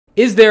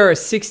Is there a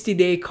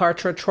 60-day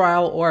Kartra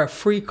trial or a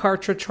free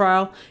Kartra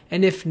trial?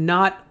 And if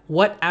not,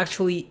 what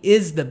actually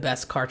is the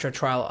best Kartra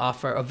trial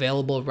offer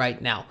available right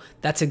now?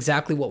 That's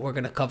exactly what we're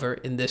going to cover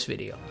in this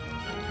video.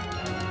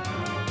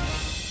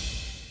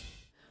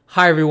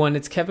 Hi everyone,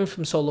 it's Kevin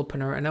from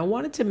Solopreneur, and I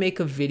wanted to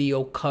make a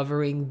video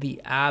covering the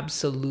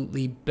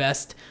absolutely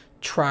best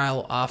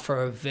trial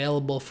offer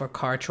available for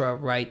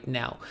Kartra right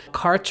now.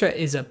 Kartra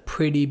is a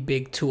pretty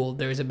big tool.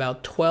 There's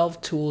about 12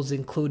 tools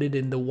included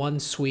in the one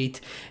suite,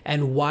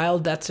 and while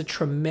that's a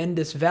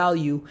tremendous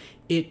value,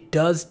 it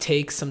does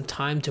take some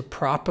time to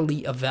properly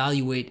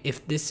evaluate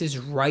if this is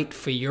right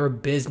for your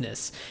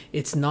business.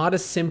 It's not a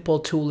simple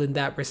tool in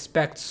that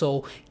respect,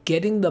 so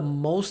getting the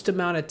most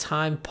amount of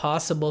time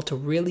possible to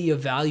really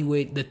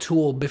evaluate the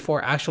tool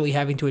before actually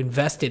having to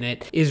invest in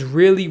it is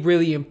really,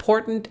 really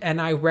important, and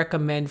I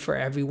recommend for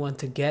everyone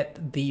to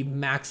get the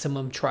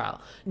maximum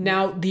trial.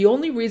 Now, the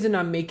only reason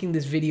I'm making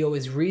this video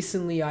is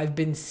recently I've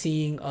been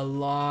seeing a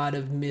lot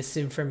of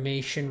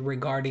misinformation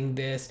regarding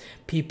this.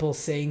 People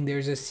saying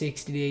there's a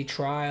 60-day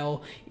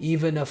trial,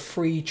 even a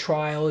free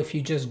trial. If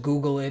you just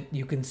Google it,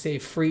 you can say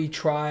free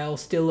trial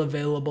still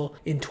available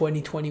in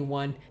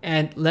 2021.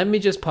 And let me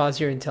just pause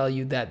here and tell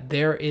you that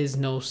there is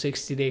no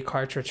 60-day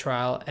Kartra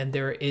trial and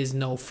there is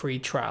no free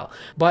trial.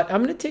 But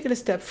I'm going to take it a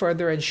step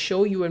further and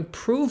show you and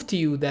prove to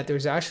you that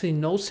there's actually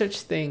no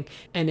such thing,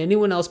 and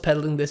anyone else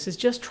peddling this is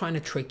just trying to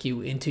trick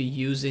you into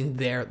using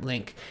their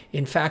link.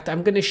 In fact,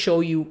 I'm going to show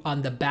you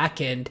on the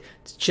back end,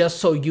 just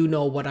so you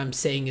know what I'm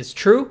saying is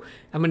true.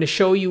 I'm going to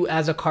show you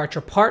as a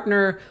Kartra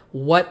partner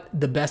what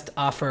the best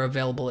offer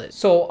available is.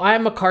 So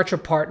I'm a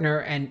Kartra partner,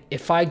 and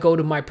if I go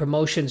to my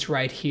promotions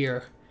right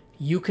here,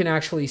 you can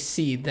actually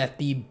see that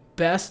the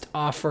best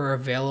offer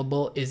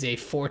available is a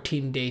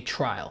 14-day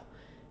trial.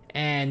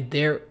 And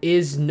there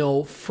is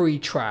no free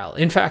trial.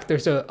 In fact,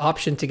 there's an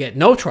option to get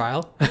no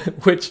trial,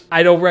 which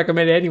I don't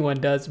recommend anyone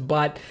does,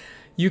 but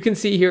you can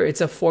see here it's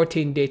a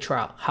 14-day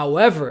trial.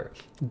 However,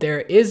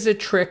 there is a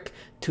trick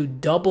to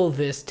double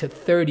this to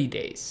 30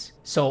 days.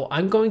 So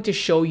I'm going to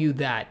show you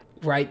that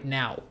right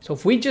now. So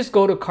if we just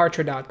go to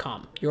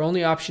Kartra.com, your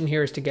only option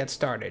here is to get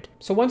started.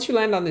 So once you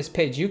land on this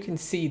page, you can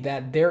see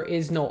that there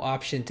is no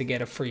option to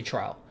get a free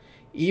trial.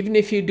 Even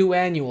if you do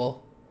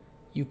annual,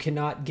 you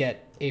cannot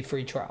get a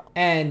free trial.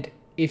 And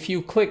if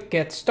you click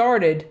get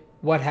started,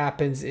 what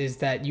happens is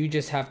that you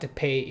just have to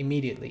pay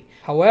immediately.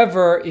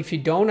 However, if you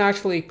don't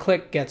actually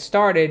click get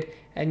started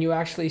and you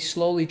actually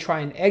slowly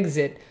try and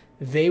exit,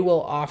 they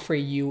will offer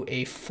you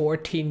a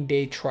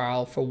 14-day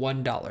trial for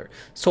 $1.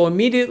 So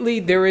immediately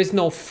there is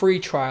no free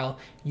trial.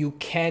 You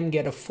can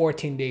get a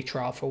 14-day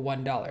trial for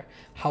 $1.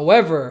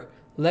 However,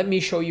 let me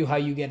show you how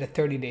you get a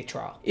 30-day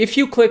trial. If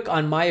you click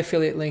on my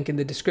affiliate link in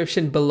the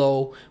description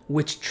below,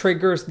 which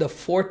triggers the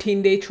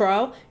 14-day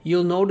trial,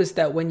 you'll notice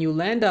that when you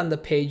land on the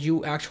page,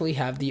 you actually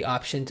have the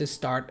option to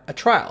start a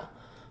trial.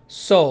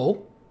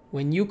 So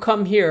when you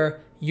come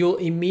here, you'll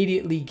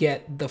immediately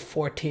get the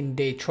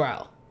 14-day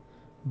trial.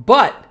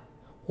 But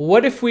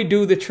what if we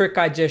do the trick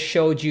I just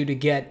showed you to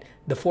get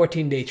the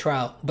 14-day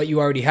trial, but you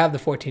already have the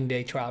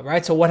 14-day trial,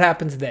 right? So what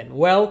happens then?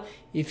 Well,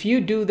 if you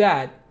do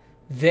that,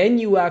 then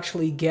you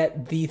actually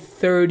get the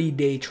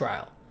 30-day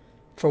trial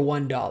for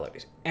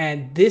 $1.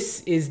 And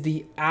this is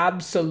the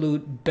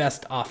absolute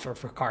best offer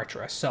for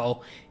Kartra.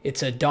 So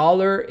it's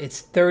 $1,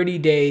 it's 30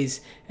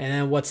 days, and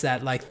then what's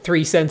that, like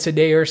 3 cents a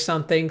day or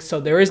something? So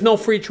there is no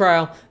free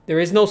trial. There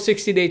is no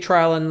 60-day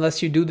trial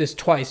unless you do this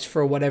twice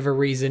for whatever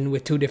reason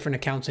with 2 different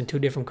accounts and 2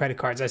 different credit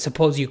cards. I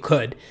suppose you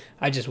could.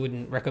 I just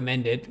wouldn't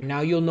recommend it.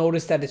 Now you'll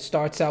notice that it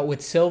starts out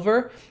with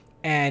silver,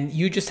 and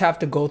you just have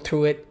to go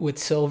through it with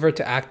silver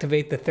to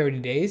activate the 30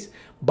 days.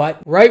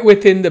 But right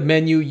within the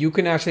menu, you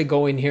can actually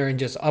go in here and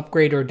just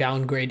upgrade or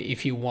downgrade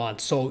if you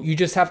want. So you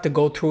just have to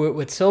go through it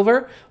with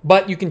silver,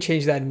 but you can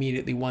change that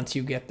immediately once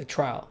you get the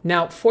trial.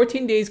 Now,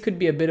 14 days could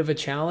be a bit of a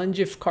challenge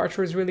if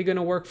Kartra is really going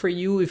to work for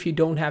you if you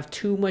don't have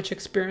too much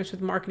experience with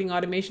marketing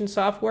automation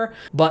software.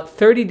 But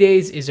 30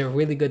 days is a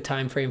really good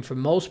time frame for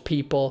most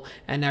people,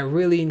 and I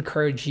really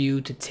encourage you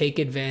to take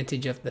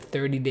advantage of the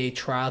 30-day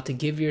trial to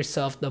give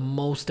yourself the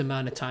most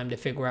amount of time to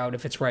figure out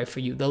if it's right for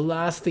you. The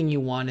last thing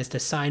you want is to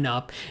sign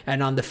up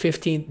and on the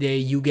 15th day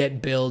you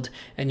get billed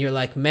and you're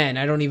like, man,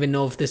 I don't even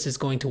know if this is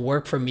going to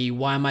work for me.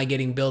 Why am I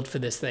getting billed for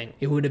this thing?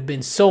 It would have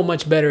been so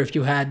much better if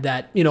you had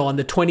that, you know, on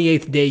the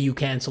 28th day you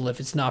cancel if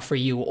it's not for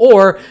you,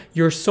 or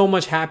you're so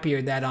much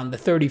happier that on the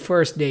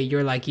 31st day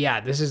you're like, yeah,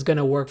 this is going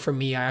to work for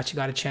me. I actually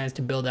got a chance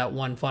to build out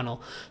one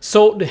funnel.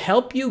 So to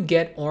help you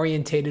get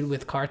orientated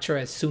with Kartra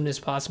as soon as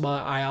possible,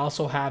 I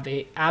also have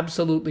a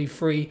absolutely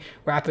free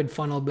rapid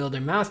funnel builder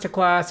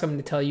masterclass. I'm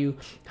going to tell you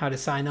how to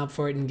sign up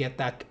for it and get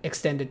that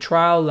extended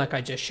trial like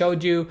I just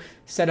showed you.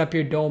 Set up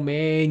your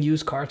domain,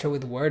 use Kartra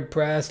with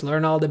WordPress,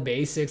 learn all the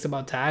basics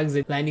about tags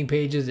and landing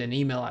pages and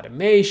email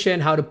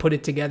automation, how to put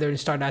it together and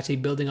start actually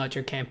building out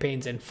your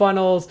campaigns and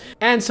funnels,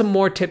 and some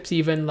more tips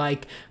even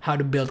like how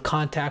to build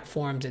contact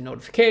forms and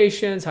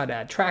notifications, how to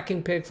add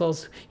tracking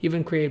pixels,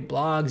 even create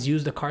blogs,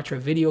 use the Kartra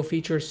video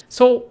features.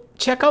 So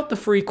check out the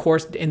free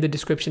course in the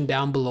description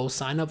down below.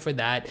 Sign up for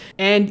that.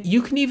 And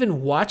you can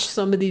even watch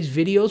some of these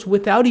videos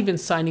without even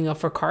signing up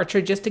for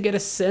Kartra, just to get a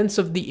sense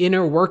of the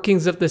inner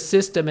workings of the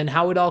system and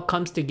how it all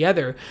comes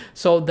together.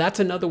 So that's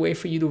another way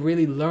for you to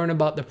really learn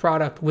about the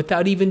product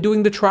without even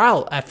doing the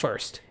trial at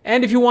first.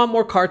 And if you want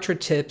more Kartra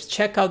tips,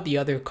 check out the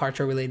other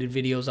Kartra related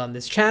videos on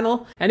this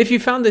channel. And if you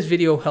found this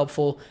video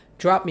helpful,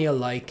 drop me a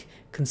like,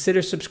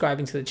 consider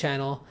subscribing to the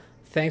channel.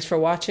 Thanks for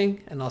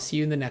watching, and I'll see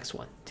you in the next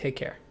one. Take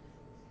care.